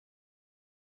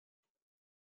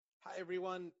Hi,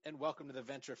 everyone, and welcome to the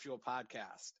VentureFuel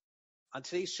podcast. On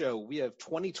today's show, we have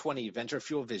 2020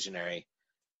 VentureFuel visionary,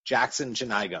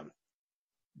 Jeyanayagam.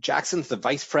 Jackson's the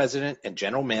vice president and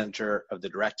general manager of the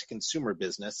direct-to-consumer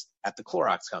business at the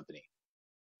Clorox Company.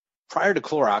 Prior to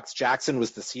Clorox, Jackson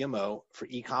was the CMO for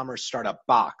e-commerce startup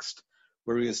Boxed,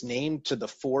 where he was named to the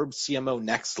Forbes CMO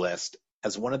Next list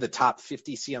as one of the top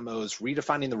 50 CMOs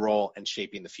redefining the role and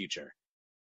shaping the future.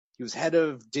 He was head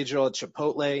of digital at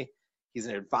Chipotle. He's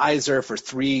an advisor for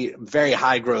 3 very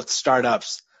high growth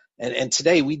startups. And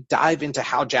today we dive into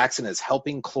how Jackson is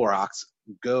helping Clorox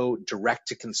go direct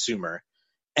to consumer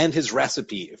and his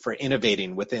recipe for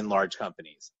innovating within large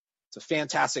companies. It's a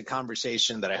fantastic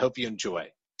conversation that I hope you enjoy.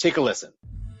 Take a listen.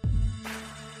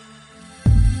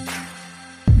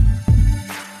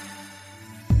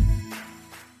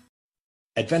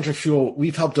 At VentureFuel,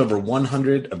 we've helped over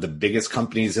 100 of the biggest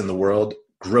companies in the world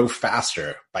grow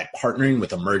faster by partnering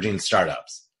with emerging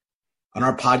startups. On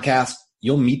our podcast,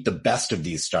 you'll meet the best of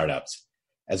these startups,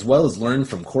 as well as learn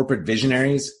from corporate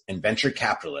visionaries and venture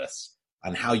capitalists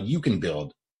on how you can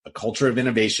build a culture of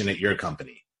innovation at your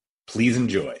company. Please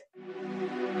enjoy.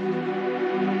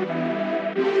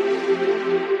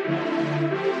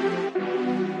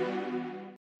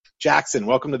 Jackson,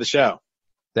 welcome to the show.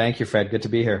 Thank you, Fred. Good to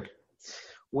be here.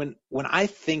 When I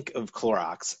think of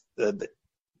Clorox,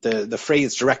 the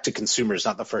phrase direct to consumer is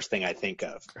not the first thing I think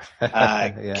of.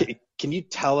 Yeah. Can you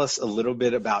tell us a little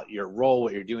bit about your role,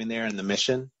 what you're doing there, and the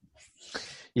mission?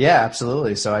 Yeah,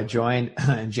 absolutely. So I joined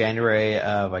in January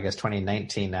of,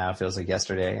 2019 now. It feels like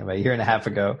yesterday, about a year and a half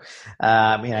ago.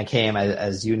 I came,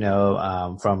 as you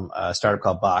know, from a startup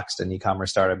called Boxed, an e-commerce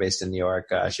startup based in New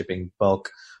York, shipping bulk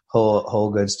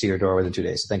whole goods to your door within 2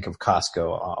 days. So think of Costco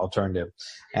alternative.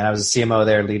 And I was a CMO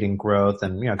there leading growth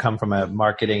and, come from a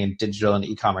marketing and digital and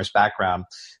e-commerce background.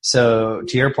 So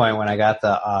to your point, when I got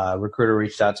the recruiter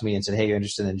reached out to me and said, hey, you're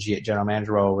interested in general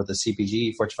manager role with the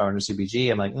CPG, Fortune 500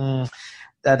 CPG. I'm like,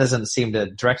 that doesn't seem to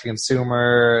direct to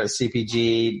consumer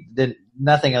CPG.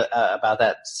 Nothing about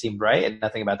that seemed right, and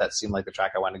nothing about that seemed like the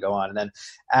track I wanted to go on. And then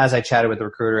as I chatted with the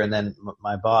recruiter and then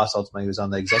my boss, ultimately, who was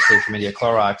on the executive committee at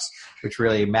Clorox, which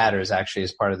really matters actually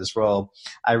as part of this role,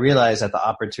 I realized that the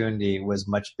opportunity was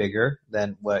much bigger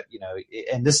than what,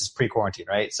 and this is pre-quarantine,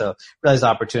 right? So I realized the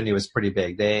opportunity was pretty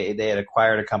big. They had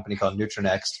acquired a company called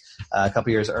Nutranext a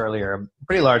couple years earlier, a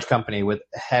pretty large company with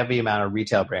a heavy amount of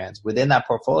retail brands. Within that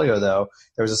portfolio, though,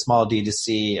 there was a small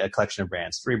D2C collection of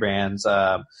brands, 3 brands,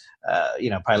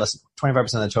 probably less than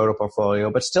 25% of the total portfolio,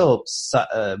 but still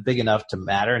big enough to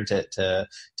matter and to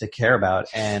care about.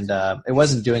 And it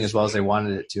wasn't doing as well as they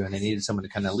wanted it to, and they needed someone to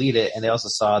kind of lead it. And they also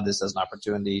saw this as an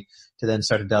opportunity to then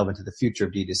start to delve into the future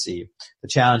of D2C. The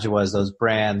challenge was those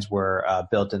brands were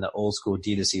built in the old school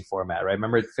D2C format, right?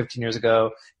 Remember 15 years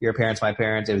ago, your parents, my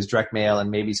parents, it was direct mail and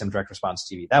maybe some direct response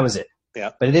TV. That was it.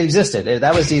 Yeah. But it existed.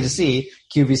 That was D2C,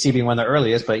 QVC being one of the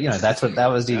earliest, but that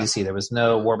was D2C. Yeah. There was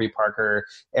no Warby Parker,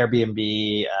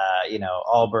 Airbnb,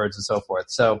 Allbirds and so forth.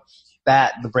 So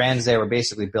the brands there were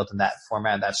basically built in that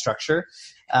format, that structure.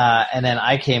 And then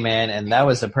I came in and that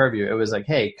was the purview. It was like,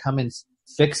 hey, come and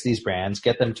fix these brands,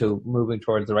 get them to moving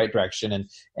towards the right direction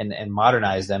and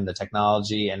modernize them, the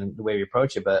technology and the way we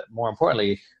approach it. But more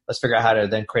importantly, let's figure out how to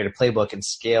then create a playbook and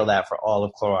scale that for all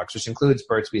of Clorox, which includes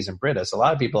Burt's Bees and Brita. So a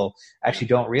lot of people actually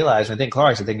don't realize when they think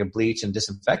Clorox, they think of bleach and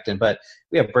disinfectant, but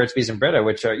we have Burt's Bees and Brita,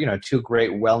 which are, 2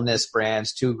 great wellness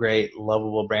brands, 2 great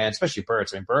lovable brands, especially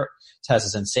Burt's. I mean, Burt's has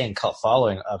this insane cult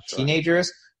following of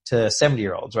teenagers to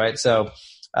 70-year-olds, right? So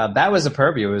that was the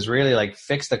purview. It was really like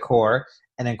fix the core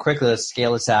and then quickly let's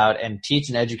scale this out and teach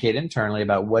and educate internally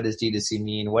about what does D2C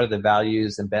mean, what are the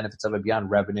values and benefits of it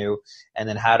beyond revenue, and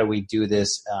then how do we do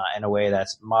this in a way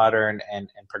that's modern and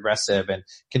progressive and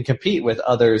can compete with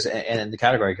others in the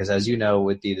category. Because as you know,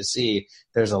 with D2C,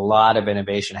 there's a lot of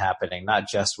innovation happening, not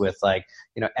just with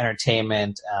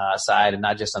entertainment side and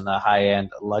not just on the high-end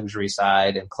luxury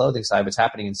side and clothing side, but it's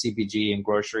happening in CPG and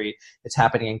grocery. It's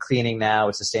happening in cleaning now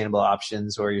with sustainable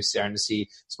options where you're starting to see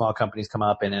small companies come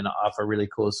up and offer really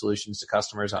cool solutions to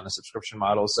customers on a subscription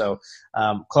model. So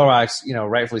Clorox,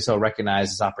 rightfully so,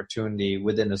 recognized this opportunity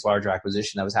within this larger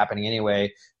acquisition that was happening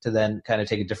anyway to then kind of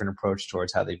take a different approach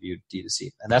towards how they viewed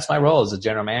D2C. And that's my role as a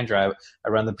general manager. I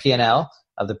run the P&L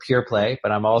of the pure play,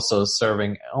 but I'm also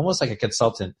serving almost like a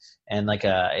consultant and like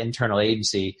a internal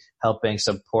agency helping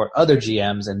support other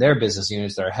GMs and their business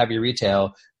units that are heavy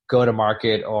retail go to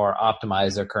market or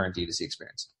optimize their current D2C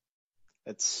experience.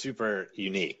 It's super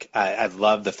unique. I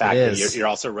love the fact that you're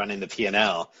also running the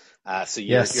P&L. So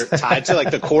you're tied to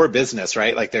the core business,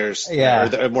 right? Like there's or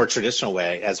the more traditional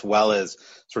way, as well as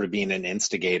sort of being an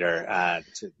instigator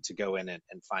to go in and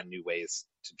find new ways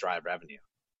to drive revenue.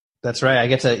 That's right. I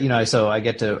get to, so I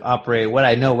get to operate what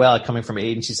I know well, coming from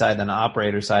agency side, then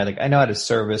operator side. Like I know how to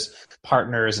service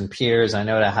partners and peers. I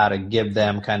know how to give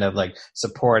them kind of like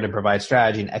support and provide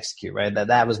strategy and execute, right?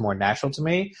 That was more natural to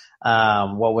me.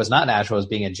 What was not natural was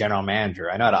being a general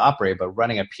manager. I know how to operate, but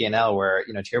running a P&L where,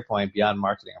 to your point, beyond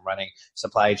marketing, I'm running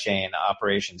supply chain,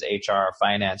 operations, HR,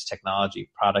 finance, technology,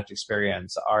 product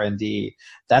experience, R&D.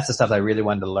 That's the stuff that I really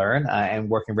wanted to learn, and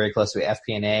working very closely with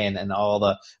FP&A and all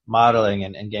the modeling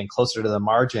and getting closer to the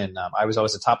margin. I was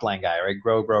always a top line guy, right?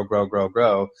 Grow.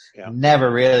 Yeah.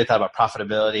 Never really thought about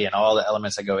profitability and all the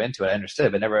elements that go into it. I understood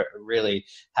it, but never really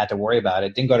had to worry about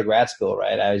it. Didn't go to grad school,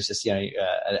 right? I was just, an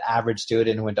average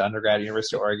student who went to undergrad at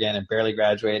University of Oregon and barely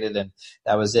graduated, and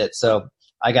that was it. So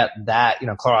I got that.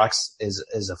 Clorox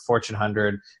is a Fortune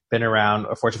 100, been around,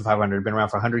 a Fortune 500, been around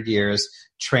for 100 years,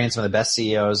 trained some of the best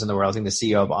CEOs in the world. I think the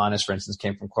CEO of Honest, for instance,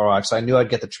 came from Clorox. So I knew I'd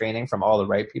get the training from all the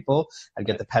right people. I'd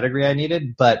get the pedigree I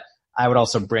needed, but I would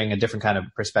also bring a different kind of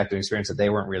perspective and experience that they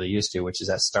weren't really used to, which is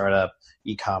that startup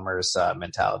e-commerce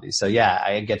mentality. So yeah,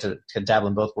 I get to dabble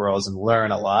in both worlds and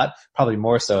learn a lot, probably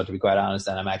more so, to be quite honest,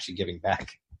 than I'm actually giving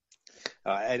back.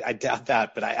 I doubt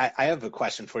that, but I have a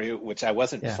question for you, which I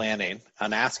wasn't planning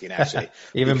on asking, actually.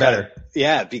 Even better.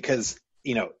 Yeah, because,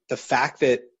 the fact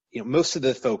that, most of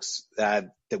the folks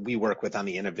that we work with on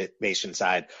the innovation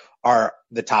side are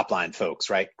the top line folks,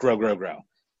 right? Grow.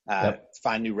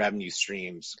 Find new revenue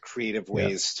streams, creative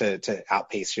ways to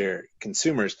outpace your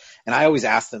consumers. And I always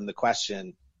ask them the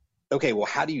question, okay, well,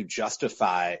 how do you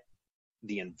justify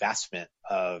the investment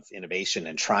of innovation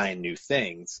and trying new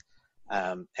things?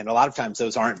 And a lot of times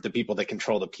those aren't the people that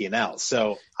control the P&L.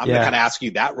 So I'm going to kind of ask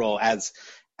you that role as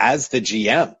the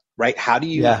GM, right? How do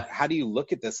you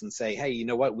look at this and say, hey, you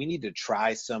know what? We need to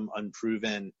try some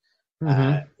unproven,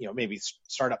 maybe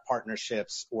startup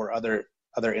partnerships or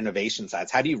other innovation sides.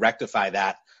 How do you rectify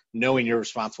that, knowing you're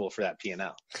responsible for that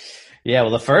P&L? Yeah,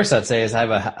 well, the first I'd say is I have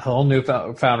a whole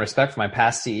newfound respect for my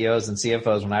past CEOs and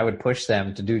CFOs when I would push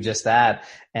them to do just that.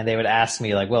 And they would ask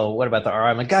me like, well, what about the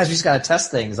ROI? I'm like, guys, we just got to test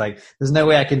things. Like, there's no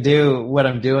way I can do what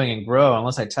I'm doing and grow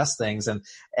unless I test things. And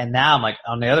now I'm like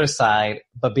on the other side,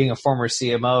 but being a former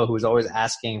CMO who was always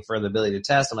asking for the ability to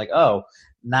test, I'm like, oh,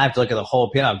 now I have to look at the whole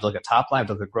P&L. I have to look at top line, I have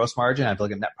to look at gross margin, I have to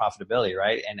look at net profitability,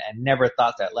 right? And never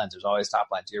thought that lens. There's always top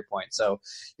line, to your point. So,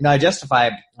 I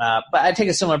justify, but I take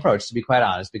a similar approach, to be quite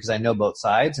honest, because I know both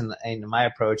sides. And my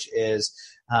approach is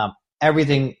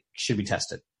everything should be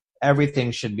tested.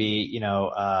 Everything should be,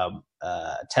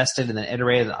 tested and then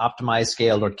iterated and optimized,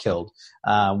 scaled, or killed.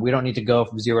 We don't need to go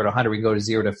from 0 to 100. We can go to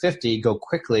 0 to 50, go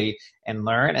quickly and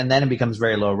learn, and then it becomes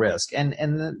very low risk. And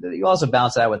you also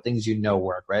balance it out with things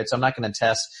work, right? So I'm not going to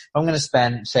test. If I'm going to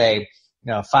spend, say,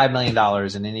 $5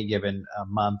 million in any given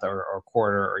month or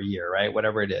quarter or year, right?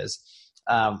 Whatever it is.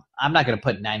 I'm not going to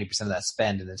put 90% of that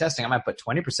spend in the testing. I might put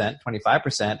 20%,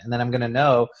 25%, and then I'm going to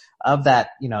know of that,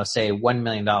 say $1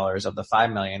 million of the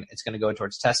 $5 million, it's going to go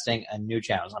towards testing and new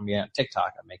channels. I'm going to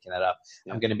TikTok. I'm making that up.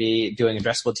 Yeah. I'm going to be doing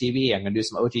addressable TV. I'm going to do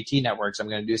some OTT networks. I'm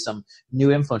going to do some new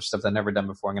influencer stuff that I've never done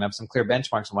before. I'm going to have some clear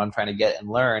benchmarks on what I'm trying to get and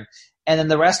learn. And then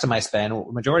the rest of my spend,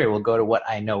 majority will go to what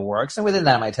I know works. And within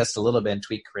that, I might test a little bit and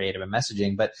tweak creative and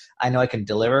messaging, but I know I can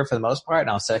deliver for the most part, and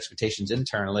I'll set expectations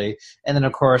internally. And then,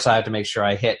 of course, I have to make sure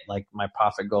I hit like my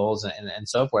profit goals and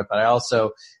so forth. But I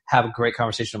also have a great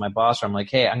conversation with my boss where I'm like,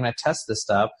 hey, I'm going to test this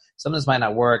stuff. Some of this might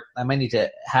not work. I might need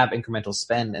to have incremental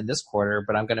spend in this quarter,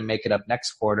 but I'm going to make it up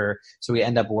next quarter. So we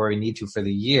end up where we need to for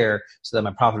the year so that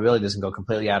my profitability doesn't go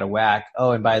completely out of whack.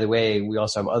 Oh, and by the way, we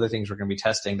also have other things we're going to be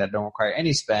testing that don't require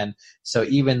any spend. So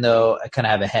even though I kind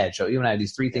of have a hedge, so even I have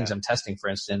these 3 things I'm testing, for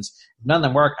instance, if none of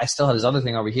them work, I still have this other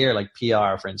thing over here, like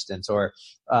PR, for instance, or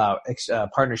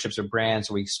partnerships with brands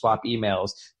where we swap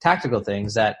emails, tactical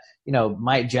things that,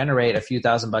 might generate a few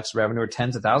 $1,000 of revenue or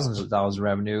tens of thousands of dollars of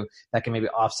revenue that can maybe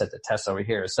offset the test over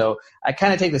here. So I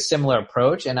kind of take the similar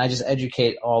approach, and I just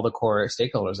educate all the core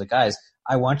stakeholders. Like, guys,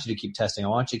 I want you to keep testing. I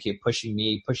want you to keep pushing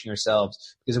me, pushing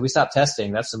yourselves, because if we stop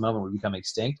testing, that's the moment we become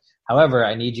extinct. However,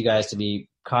 I need you guys to be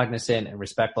cognizant and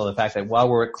respectful of the fact that while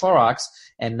we're at Clorox,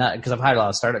 and not because I've hired a lot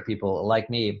of startup people like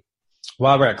me,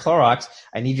 while we're at Clorox,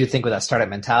 I need you to think with that startup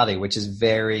mentality, which is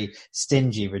very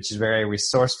stingy, which is very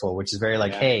resourceful, which is very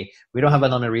like, hey, we don't have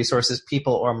unlimited resources,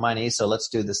 people or money, so let's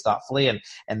do this thoughtfully,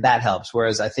 and that helps.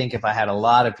 Whereas I think if I had a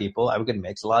lot of people, I would get a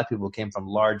mix. A lot of people who came from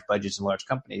large budgets and large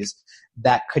companies,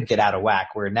 that could get out of whack.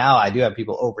 Where now I do have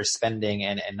people overspending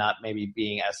and not maybe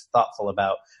being as thoughtful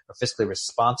about or fiscally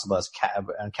responsible as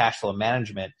cash flow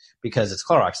management because it's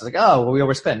Clorox. It's like, oh, well, we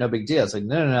overspent, no big deal. It's like,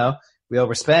 no. we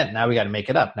overspent. Now we got to make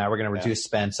it up. Now we're going to reduce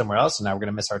spend somewhere else. And now we're going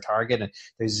to miss our target. And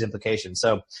there's these implications.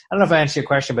 So I don't know if I answered your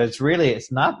question, but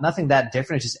it's nothing that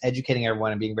different. It's just educating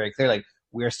everyone and being very clear. Like,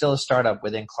 we are still a startup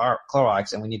within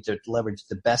Clorox, and we need to leverage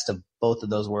the best of both of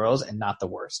those worlds and not the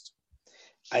worst.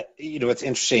 What's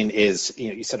interesting is,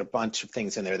 you said a bunch of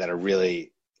things in there that are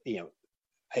really,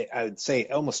 I would say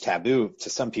almost taboo to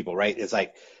some people, right? Is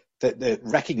like the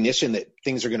recognition that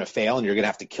things are going to fail and you're going to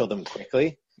have to kill them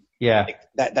quickly. Yeah. Like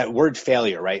that word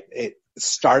failure, right?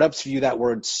 Startups view that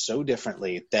word so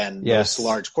differently than most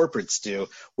large corporates do,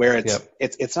 where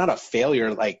it's not a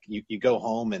failure. Like you go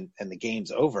home and the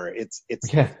game's over.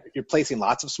 You're placing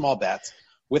lots of small bets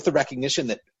with the recognition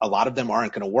that a lot of them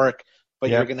aren't going to work, but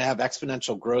you're going to have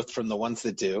exponential growth from the ones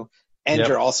that do. And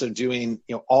you're also doing,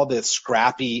 all the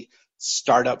scrappy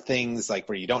startup things, like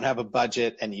where you don't have a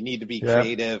budget and you need to be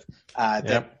creative,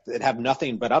 that have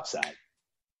nothing but upside.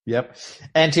 Yep.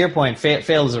 And to your point,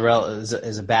 fail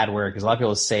is a bad word because a lot of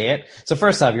people say it. So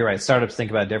first off, you're right. Startups think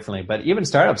about it differently, but even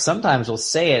startups sometimes will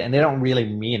say it and they don't really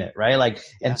mean it, right? Like,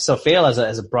 and so fail as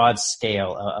a broad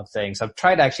scale of things. I've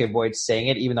tried to actually avoid saying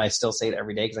it, even though I still say it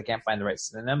every day because I can't find the right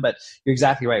synonym, but you're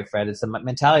exactly right, Fred. It's the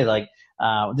mentality like,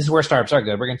 this is where startups are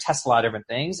good. We're going to test a lot of different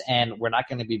things and we're not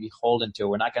going to be beholden to it.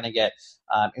 We're not going to get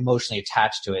emotionally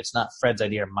attached to it. It's not Fred's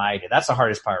idea or my idea. That's the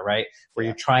hardest part, right? Where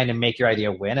you're trying to make your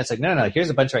idea win. It's like, no,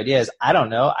 here's a bunch of ideas. I don't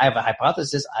know. I have a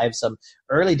hypothesis. I have some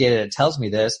early data that tells me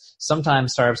this.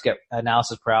 Sometimes startups get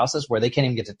analysis paralysis where they can't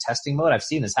even get to testing mode. I've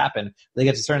seen this happen. They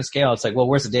get to a certain scale. It's like, well,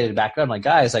 where's the data to back it up? I'm like,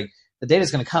 guys, like, the data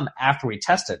is going to come after we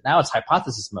test it. Now it's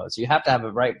hypothesis mode. So you have to have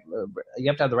the right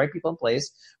people in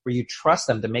place where you trust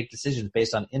them to make decisions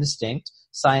based on instinct,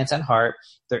 science, and heart.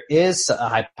 There is a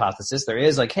hypothesis. There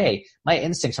is like, hey, my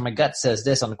instincts or my gut says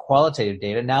this on the qualitative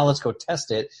data. Now let's go test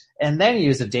it and then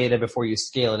use the data before you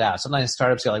scale it out. Sometimes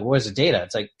startups go like, where's the data?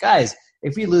 It's like, guys,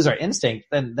 if we lose our instinct,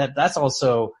 then that's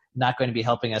also not going to be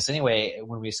helping us anyway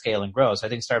when we scale and grow. So I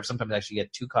think startups sometimes actually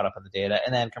get too caught up on the data.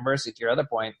 And then conversely, to your other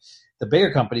point, the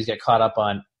bigger companies get caught up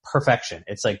on perfection.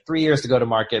 It's like 3 years to go to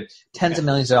market, tens of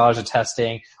millions of dollars of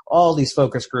testing, all these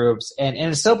focus groups, and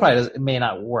it still probably it may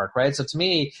not work, right? So to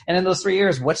me, and in those 3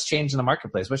 years, what's changed in the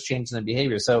marketplace? What's changed in the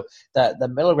behavior? So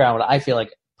the middle ground, what I feel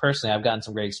like personally, I've gotten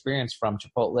some great experience from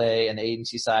Chipotle and the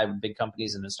agency side with big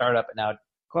companies and the startup, and now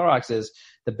Clorox is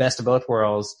the best of both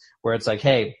worlds, where it's like,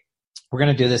 hey, we're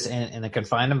going to do this in a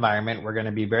confined environment. We're going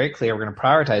to be very clear. We're going to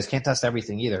prioritize. Can't test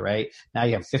everything either, right? Now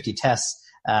you have 50 tests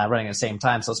running at the same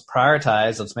time. So let's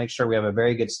prioritize. Let's make sure we have a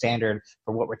very good standard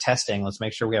for what we're testing. Let's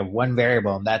make sure we have one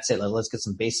variable and that's it. Let's get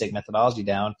some basic methodology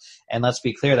down. And let's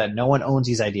be clear that no one owns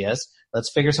these ideas.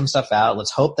 Let's figure some stuff out.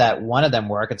 Let's hope that one of them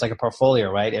work. It's like a portfolio,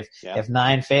 right? If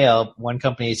 9 fail, one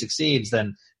company succeeds,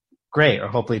 then great, or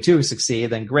hopefully 2 succeed,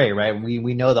 then great, right?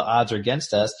 We know the odds are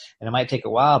against us, and it might take a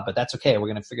while, but that's okay. We're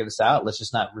going to figure this out. Let's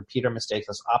just not repeat our mistakes.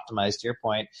 Let's optimize, to your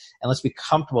point, and let's be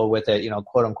comfortable with it,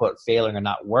 quote unquote, failing or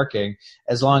not working,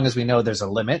 as long as we know there's a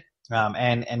limit.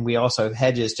 And we also have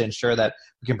hedges to ensure that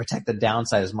we can protect the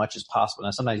downside as much as possible.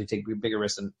 Now, sometimes you take bigger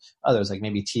risks than others, like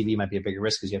maybe TV might be a bigger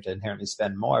risk because you have to inherently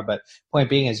spend more. But point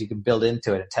being is you can build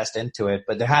into it and test into it,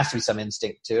 but there has to be some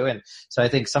instinct too. And so I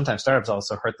think sometimes startups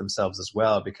also hurt themselves as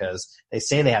well because they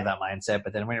say they have that mindset,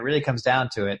 but then when it really comes down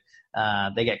to it,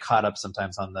 they get caught up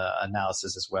sometimes on the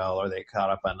analysis as well, or they get caught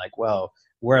up on like, well,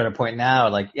 we're at a point now,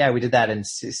 like, yeah, we did that in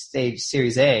stage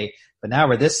Series A, but now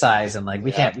we're this size and like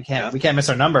we can't miss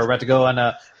our number. We're about to go on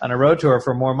a road tour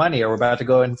for more money, or we're about to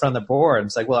go in front of the board.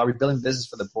 It's like, well, are we building the business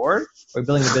for the board? Or are we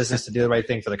building the business to do the right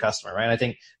thing for the customer, right? And I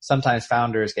think sometimes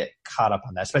founders get caught up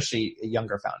on that, especially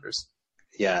younger founders.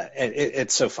 Yeah,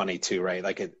 it's so funny too, right?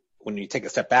 Like when you take a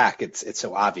step back, it's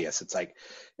so obvious. It's like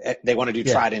they want to do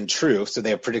tried and true, so they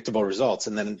have predictable results,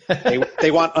 and then they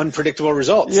want unpredictable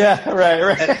results. Yeah,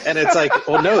 right. And it's like,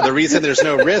 well, no, the reason there's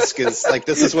no risk is like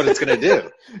this is what it's going to do.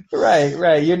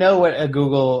 Right. You know what a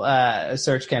Google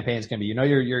search campaign is going to be. You know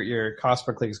your cost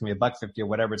per click is going to be $1.50 or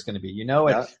whatever it's going to be. You know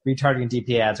what retargeting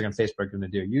DP ads are on Facebook going to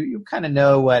do. You kind of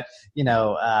know what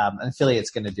an affiliate's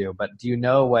going to do, but do you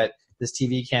know what this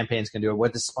TV campaign is going to do, or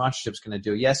what this sponsorship is going to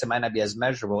do? Yes, it might not be as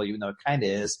measurable, even though it kind of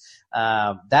is.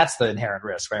 That's the inherent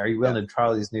risk, right? Are you willing to try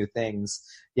all these new things?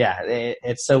 Yeah,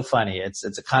 it's so funny. It's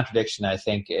a contradiction, I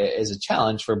think, is a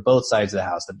challenge for both sides of the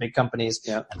house, the big companies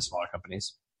and the smaller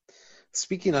companies.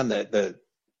 Speaking on the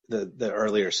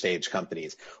earlier stage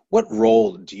companies, what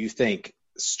role do you think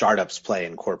startups play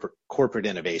in corporate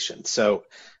innovation? So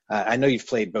I know you've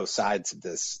played both sides of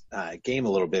this game a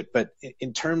little bit, but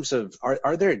in terms of,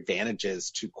 are there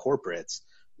advantages to corporates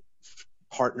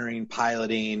partnering,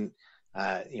 piloting,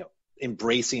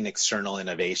 embracing external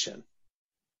innovation?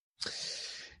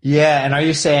 Yeah. And are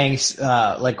you saying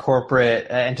like corporate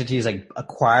entities like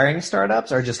acquiring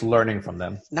startups or just learning from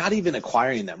them? Not even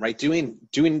acquiring them, right? Doing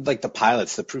like the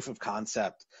pilots, the proof of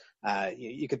concept.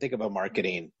 You could think of a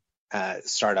marketing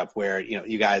startup where,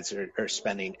 you guys are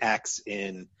spending X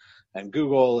in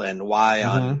Google and Y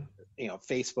on,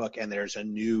 Facebook, and there's a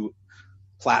new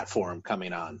platform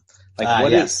coming on. Like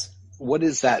what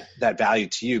is that value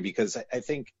to you? Because I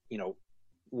think,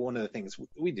 one of the things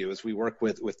we do is we work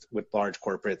with large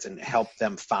corporates and help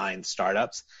them find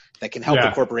startups that can help the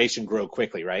corporation grow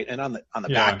quickly, right? And on the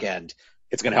back end,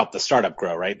 it's going to help the startup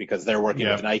grow, right? Because they're working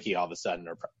with Nike all of a sudden,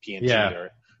 or P&G or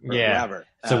whoever.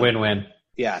 It's a win-win.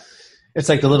 Yeah. It's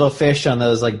like the little fish on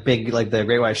those like big, like the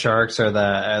great white sharks or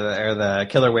the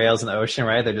killer whales in the ocean,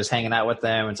 right? They're just hanging out with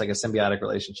them. It's like a symbiotic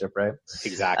relationship, right?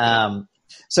 Exactly.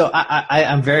 So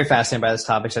I'm very fascinated by this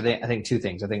topic. So I think two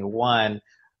things. I think one,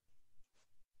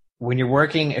 when you're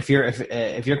working, if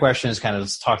your question is kind of,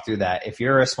 let's talk through that. If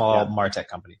you're a small MarTech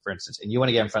company, for instance, and you want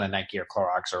to get in front of Nike or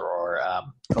Clorox or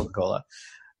Coca-Cola,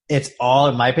 in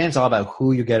my opinion, it's all about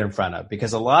who you get in front of,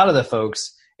 because a lot of the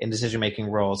folks in decision-making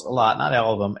roles, not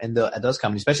all of them, at those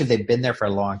companies, especially if they've been there for a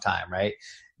long time, right?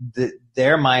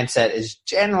 Their mindset is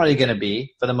generally going to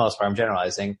be, for the most part, I'm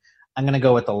generalizing, I'm going to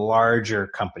go with the larger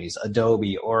companies,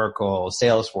 Adobe, Oracle,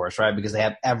 Salesforce, right? Because they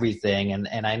have everything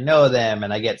and I know them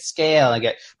and I get scale and I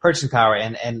get purchasing power.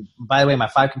 And by the way, my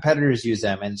 5 competitors use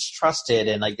them and it's trusted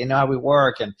and like they know how we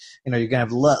work and, you're going to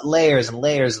have layers and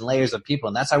layers and layers of people.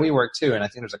 And that's how we work too. And I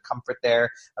think there's a comfort there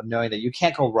of knowing that you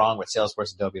can't go wrong with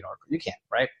Salesforce, Adobe, and Oracle. You can't,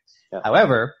 right? Yeah.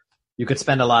 However, you could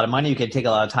spend a lot of money. You could take a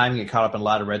lot of time. You get caught up in a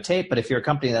lot of red tape. But if you're a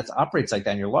company that operates like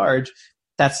that and you're large,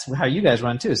 that's how you guys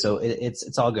run too. So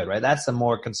it's all good, right? That's the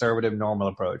more conservative, normal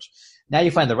approach. Now you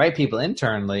find the right people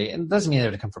internally, and it doesn't mean they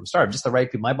have to come from startup, just the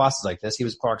right people. My boss is like this. He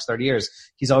was at Clorox 30 years.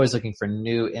 He's always looking for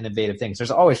new, innovative things.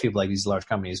 There's always people like these large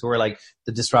companies who are like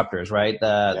the disruptors, right?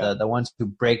 The ones who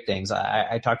break things.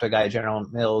 I talked to a guy at General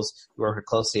Mills who worked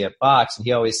closely at Box, and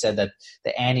he always said that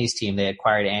the Annie's team, they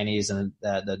acquired Annie's, and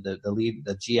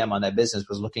the GM on that business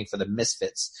was looking for the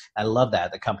Misfits. I love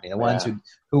that, the company, the ones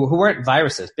who weren't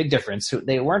viruses. Big difference.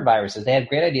 They weren't viruses. They had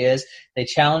great ideas. They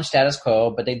challenged status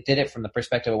quo, but they did it from the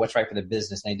perspective of what's right for the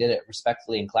business. And they did it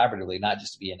respectfully and collaboratively, not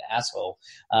just to be an asshole.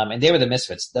 And they were the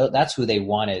Misfits. That's who they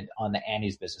wanted on the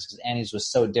Annie's business, because Annie's was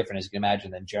so different, as you can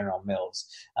imagine, than General Mills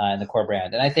and the core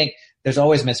brand. And I think there's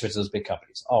always Misfits in those big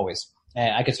companies, always.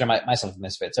 And I consider myself a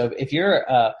misfit. So if you're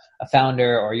a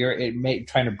founder or you're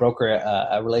trying to broker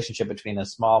a relationship between a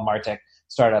small MarTech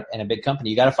startup and a big company,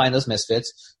 you got to find those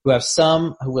misfits who have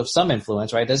some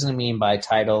influence, right? It doesn't mean by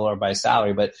title or by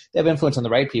salary, but they have influence on the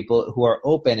right people who are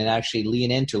open and actually lean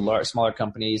into smaller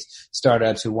companies,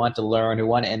 startups who want to learn, who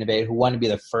want to innovate, who want to be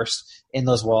the first in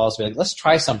those walls. Be like, let's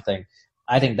try something.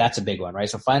 I think that's a big one, right?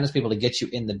 So find those people to get you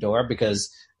in the door, because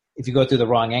if you go through the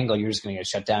wrong angle, you're just going to get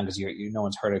shut down because no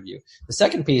one's heard of you. The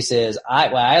second piece is why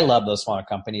I love those smaller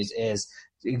companies is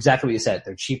exactly what you said.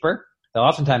 They're cheaper. They'll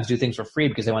oftentimes do things for free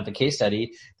because they want the case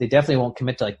study. They definitely won't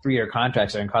commit to like 3-year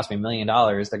contracts that are going to cost me $1 million.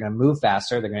 They're going to move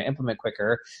faster. They're going to implement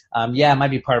quicker. It might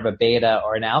be part of a beta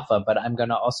or an alpha, but I'm going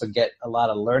to also get a lot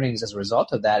of learnings as a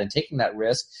result of that and taking that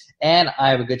risk. And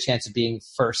I have a good chance of being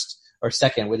first or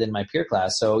second within my peer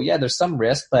class. So yeah, there's some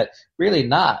risk, but really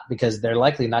not, because they're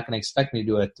likely not going to expect me to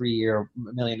do a 3-year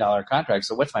 $1 million contract.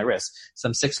 So what's my risk?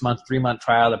 Some 6-month, 3-month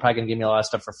trial. They're probably going to give me a lot of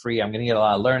stuff for free. I'm going to get a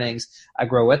lot of learnings. I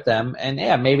grow with them. And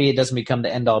yeah, maybe it doesn't become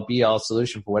the end all be all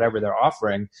solution for whatever they're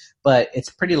offering, but it's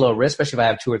pretty low risk, especially if I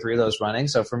have 2 or 3 of those running.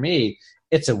 So for me,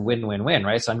 it's a win-win-win,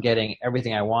 right? So I'm getting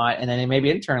everything I want. And then maybe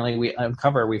internally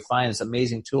we find this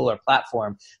amazing tool or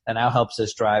platform that now helps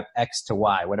us drive X to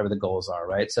Y, whatever the goals are,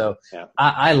 right? So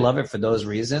I love it for those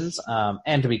reasons.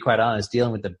 And to be quite honest,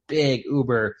 dealing with the big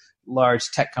uber large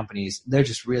tech companies, they're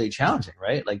just really challenging,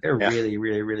 right? Like they're really,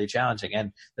 really, really challenging.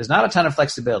 And there's not a ton of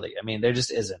flexibility. I mean, there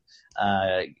just isn't.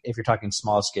 If you're talking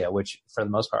small scale, which for the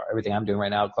most part, everything I'm doing right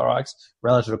now at Clorox,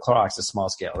 relative to Clorox is small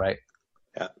scale, right?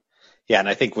 Yeah. Yeah, and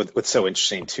I think what's so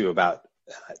interesting too about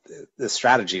the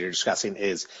strategy you're discussing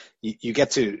is you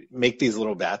get to make these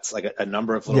little bets, like a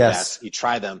number of little bets. You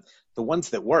try them. The ones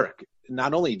that work,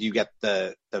 not only do you get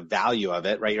the value of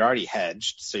it, right? You're already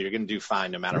hedged, so you're going to do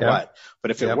fine no matter what.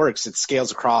 But if it works, it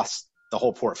scales across the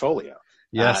whole portfolio.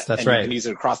 Yes, that's and right. You can use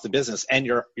it across the business, and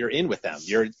you're in with them.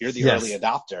 You're the early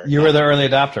adopter. You were the early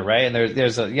adopter, right? And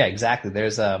exactly.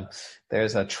 There's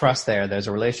a trust there. There's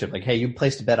a relationship. Like, hey, you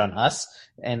placed a bet on us.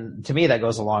 And to me, that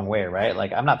goes a long way, right?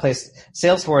 Like I'm not placing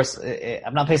bet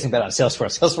on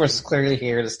Salesforce. Salesforce is clearly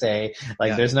here to stay.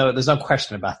 Like there's no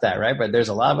question about that, right? But there's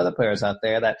a lot of other players out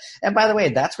there and by the way,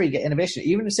 that's where you get innovation.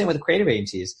 Even the same with creative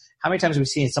agencies. How many times have we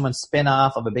seen someone spin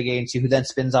off of a big agency who then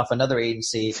spins off another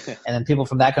agency and then people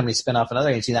from that company spin off another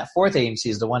agency. That fourth agency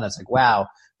is the one that's like, wow,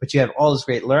 but you have all this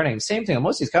great learning. Same thing with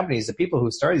most of these companies. The people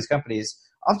who started these companies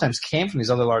oftentimes came from these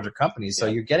other larger companies. So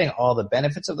you're getting all the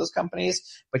benefits of those companies,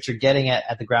 but you're getting it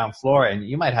at the ground floor. And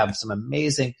you might have some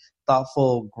amazing,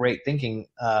 thoughtful, great thinking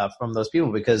from those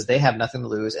people because they have nothing to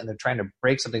lose and they're trying to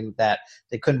break something that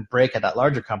they couldn't break at that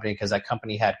larger company because that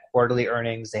company had quarterly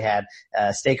earnings, they had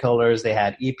stakeholders, they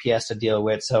had EPS to deal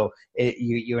with. So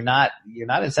you're not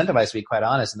incentivized, to be quite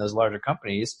honest, in those larger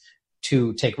companies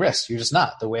to take risks. You're just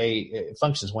not the way it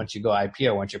functions once you go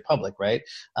IPO, once you're public, right?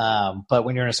 But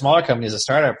when you're in a smaller company as a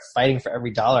startup, fighting for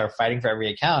every dollar, fighting for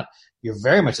every account, you're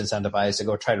very much incentivized to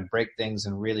go try to break things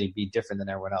and really be different than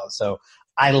everyone else. So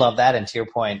I love that. And to your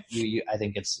point, I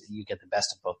think you get the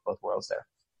best of both worlds there.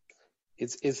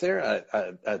 Is there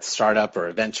a startup or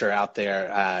a venture out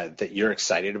there that you're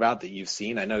excited about that you've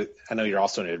seen? I know you're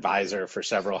also an advisor for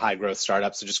several high growth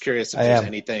startups. So just curious if there's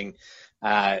anything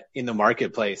in the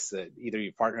marketplace that either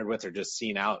you partnered with or just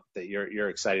seen out that you're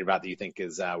excited about that you think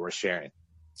is worth sharing?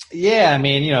 Yeah, I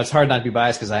mean, it's hard not to be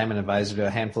biased because I am an advisor to a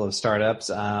handful of startups.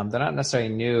 They're not necessarily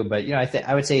new, but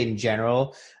I would say in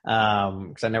general,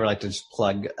 because I never like to just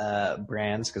plug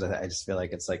brands because I just feel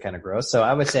like it's like kind of gross. So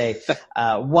I would say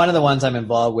one of the ones I'm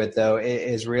involved with though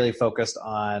is really focused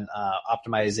on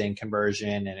optimizing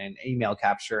conversion and email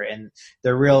capture, and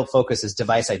their real focus is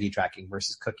device ID tracking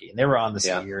versus cookie. And they were on this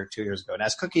a year or 2 years ago. And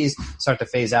as cookies start to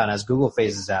phase out, and as Google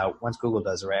phases out, once Google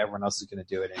does it, right, everyone else is going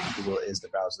to do it, and Google is the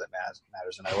browser that matters.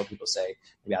 And I what people say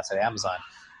maybe outside Amazon.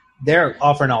 They're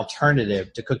offering an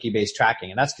alternative to cookie-based tracking,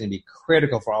 and that's going to be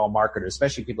critical for all marketers,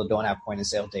 especially people who don't have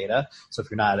point-of-sale data. So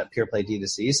if you're not a pure-play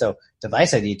D2C, so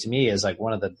device ID to me is like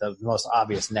one of the most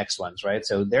obvious next ones, right?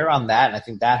 So they're on that, and I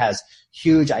think that has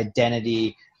huge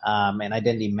identity and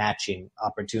identity matching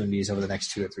opportunities over the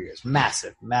next 2 or 3 years.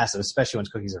 Massive, especially once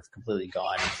cookies are completely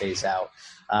gone and phase out.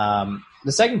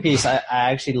 The second piece I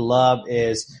actually love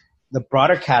is the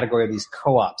broader category of these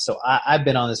co-ops. So I've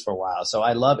been on this for a while. So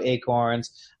I love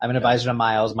Acorns. I'm an advisor to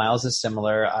Miles. Miles is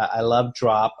similar. I love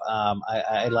Drop.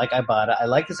 I like Ibotta. I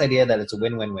like this idea that it's a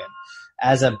win-win-win.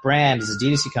 As a brand, as a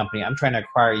D2C company, I'm trying to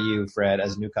acquire you, Fred,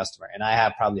 as a new customer. And I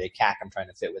have probably a CAC I'm trying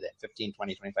to fit with it, $15,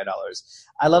 $20, $25.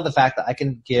 I love the fact that I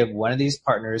can give one of these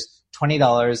partners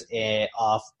 $20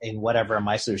 off in whatever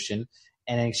my solution.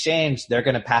 And in exchange, they're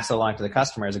going to pass it along to the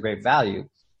customer as a great value.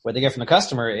 What they get from the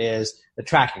customer is the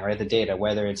tracking, right? The data,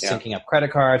 whether it's syncing up credit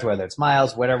cards, whether it's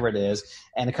miles, whatever it is.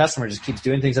 And the customer just keeps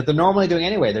doing things that they're normally doing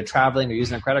anyway. They're traveling, they're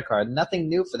using a credit card. Nothing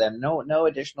new for them. No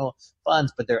additional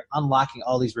funds, but they're unlocking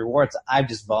all these rewards that I've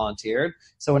just volunteered.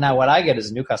 So now what I get is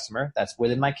a new customer that's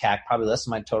within my CAC, probably less than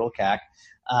my total CAC.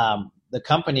 The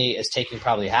company is taking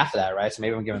probably half of that, right? So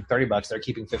maybe I'm giving $30, they're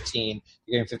keeping 15,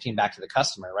 you're giving 15 back to the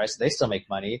customer, right? So they still make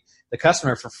money. The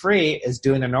customer for free is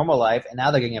doing their normal life, and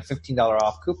now they're getting a $15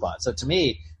 off coupon. So to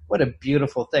me, what a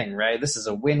beautiful thing, right? This is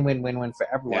a win-win-win-win for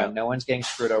everyone. Yeah. No one's getting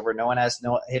screwed over. No one has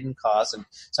no hidden costs. And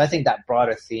so I think that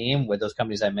broader theme with those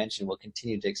companies I mentioned will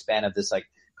continue to expand of this, like,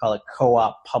 call it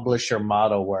co-op publisher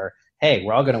model where, hey,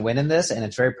 we're all going to win in this, and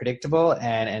it's very predictable,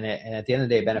 and at the end of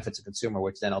the day, it benefits the consumer,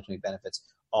 which then ultimately benefits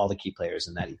all the key players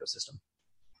in that ecosystem.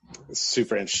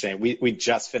 Super interesting. We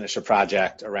just finished a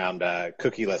project around a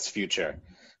cookieless future.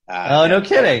 No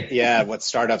kidding. Yeah, what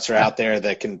startups are out there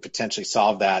that can potentially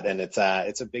solve that, and it's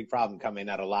a big problem coming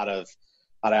at a lot of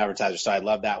advertisers. So I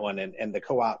love that one, and the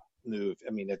co-op move.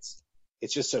 I mean, it's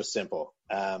just so simple.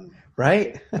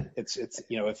 Right. It's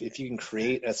if you can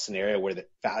create a scenario where the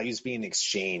value's being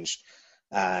exchanged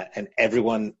and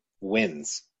everyone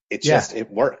wins, it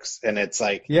works, and it's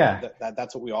like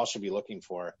that's what we all should be looking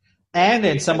for. And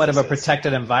in somewhat of a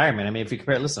protected environment. I mean, if you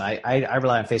compare, listen, I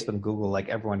rely on Facebook and Google like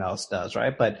everyone else does,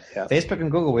 right? But Facebook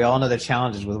and Google, we all know the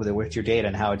challenges with your data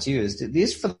and how it's used.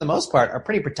 These, for the most part, are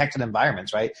pretty protected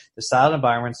environments, right? They're silent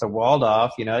environments, they're walled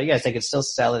off. Yes, they can still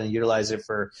sell it and utilize it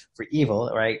for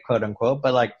evil, right? Quote unquote.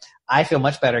 But like, I feel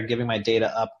much better giving my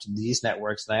data up to these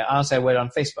networks than I would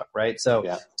on Facebook, right?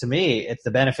 So to me, it's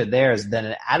the benefit there is then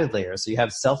an added layer. So you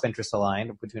have self-interest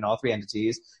aligned between all three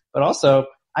entities, but also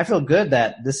I feel good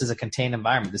that this is a contained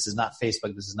environment. This is not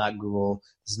Facebook. This is not Google.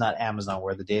 This is not Amazon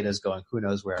where the data is going who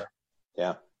knows where.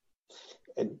 Yeah.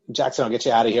 And Jackson, I'll get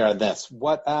you out of here on this.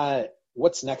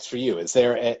 What's next for you? Is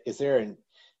there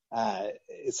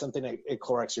something at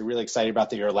Clorox you're really excited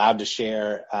about that you're allowed to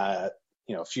share,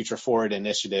 future forward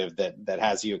initiative that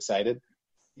has you excited?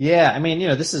 Yeah, I mean,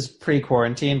 this is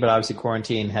pre-quarantine, but obviously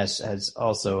quarantine has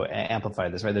also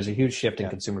amplified this, right? There's a huge shift in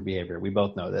consumer behavior. We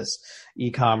both know this.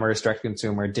 E-commerce,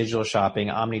 direct-to-consumer, digital shopping,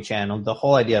 omni-channel, the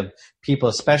whole idea of people,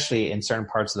 especially in certain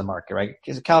parts of the market, right?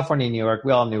 Because California and New York,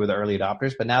 we all knew were the early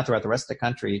adopters, but now throughout the rest of the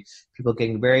country, people are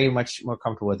getting very much more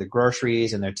comfortable with their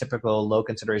groceries and their typical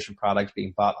low-consideration products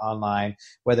being bought online,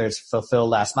 whether it's fulfilled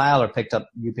last mile or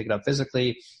you pick it up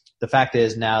physically. The fact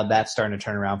is now that's starting to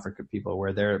turn around for people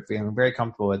where they're feeling very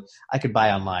comfortable with, I could buy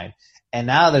online. And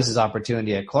now there's this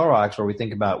opportunity at Clorox where we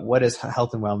think about what does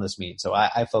health and wellness mean. So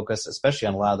I focus especially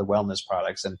on a lot of the wellness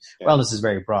products, and wellness is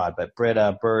very broad, but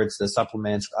Brita, Birds, the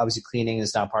supplements, obviously cleaning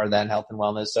is now part of that in health and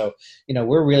wellness. So,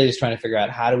 we're really just trying to figure out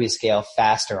how do we scale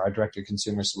faster our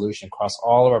direct-to-consumer solution across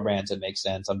all of our brands that make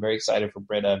sense. I'm very excited for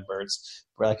Brita and Birds.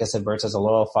 Like I said, Birds has a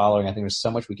loyal following. I think there's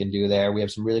so much we can do there. We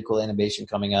have some really cool innovation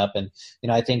coming up. And,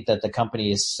 I think that the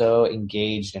company is so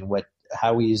engaged in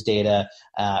how we use data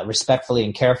respectfully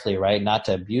and carefully, right? Not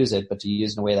to abuse it, but to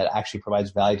use it in a way that actually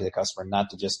provides value to the customer, not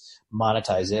to just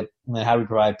monetize it. And then how do we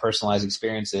provide personalized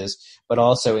experiences, but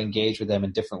also engage with them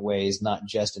in different ways, not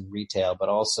just in retail, but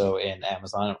also in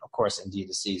Amazon, and of course in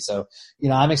D2C. So,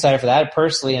 I'm excited for that.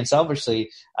 Personally and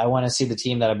selfishly, I want to see the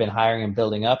team that I've been hiring and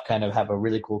building up kind of have a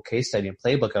really cool case study and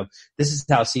playbook of this is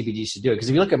how CPGs should do it. Because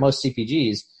if you look at most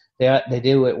CPGs, they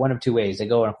do it one of two ways. They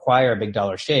go and acquire a big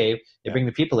dollar shave. They bring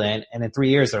the people in, and in 3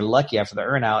 years, they're lucky after the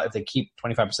earn-out if they keep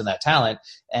 25% of that talent,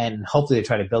 and hopefully they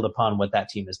try to build upon what that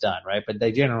team has done, right? But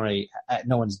they generally,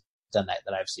 no one's done that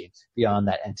I've seen beyond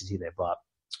that entity they bought.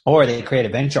 Or they create a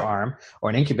venture arm or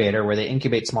an incubator where they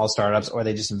incubate small startups, or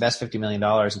they just invest $50 million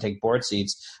and take board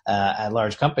seats at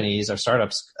large companies or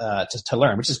startups to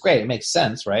learn, which is great. It makes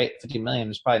sense, right? $50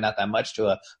 million is probably not that much to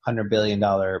a $100 billion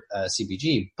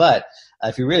CPG. But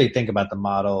if you really think about the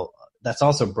model, that's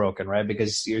also broken, right?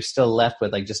 Because you're still left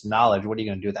with just knowledge. What are you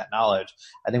going to do with that knowledge?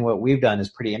 I think what we've done is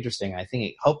pretty interesting. I think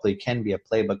it hopefully can be a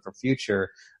playbook for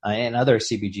future and other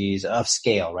CPGs of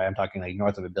scale, right? I'm talking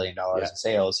north of $1 billion in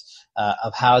sales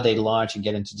of how they launch and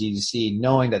get into D2C,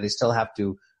 knowing that they still have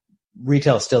to.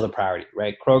 Retail is still the priority,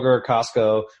 right? Kroger,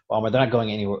 Costco, Walmart, they're not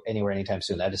going anywhere anytime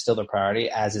soon. That is still the priority,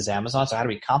 as is Amazon. So how do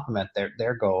we complement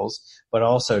their goals, but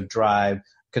also drive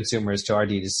consumers to our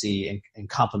D2C and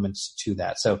complements to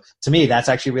that? So to me, that's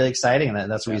actually really exciting.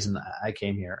 And that's the reason I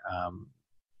came here.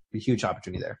 A huge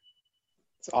opportunity there.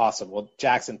 It's awesome. Well,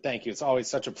 Jackson, thank you. It's always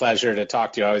such a pleasure to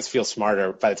talk to you. I always feel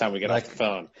smarter by the time we get off the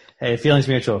phone. Hey, feelings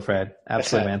mutual, Fred.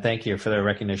 Absolutely, man. Thank you for the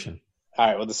recognition. All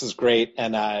right. Well, this is great.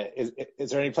 And is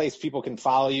there any place people can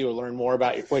follow you or learn more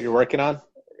about what you're working on?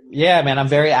 Yeah, man, I'm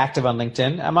very active on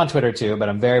LinkedIn. I'm on Twitter too, but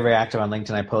I'm very, very active on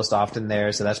LinkedIn. I post often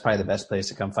there, so that's probably the best place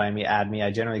to come find me, add me. I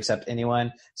generally accept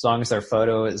anyone as long as their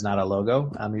photo is not a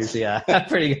logo. I'm usually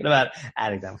pretty good about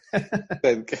adding them.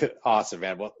 Awesome,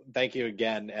 man. Well, thank you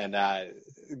again, and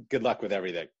good luck with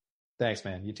everything. Thanks,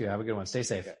 man. You too. Have a good one. Stay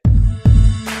safe. Okay.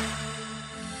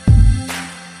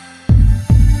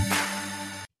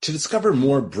 To discover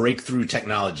more breakthrough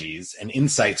technologies and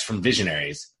insights from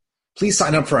visionaries, please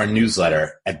sign up for our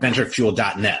newsletter at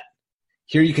VentureFuel.net.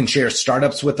 Here you can share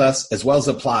startups with us as well as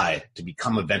apply to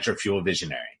become a VentureFuel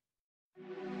visionary.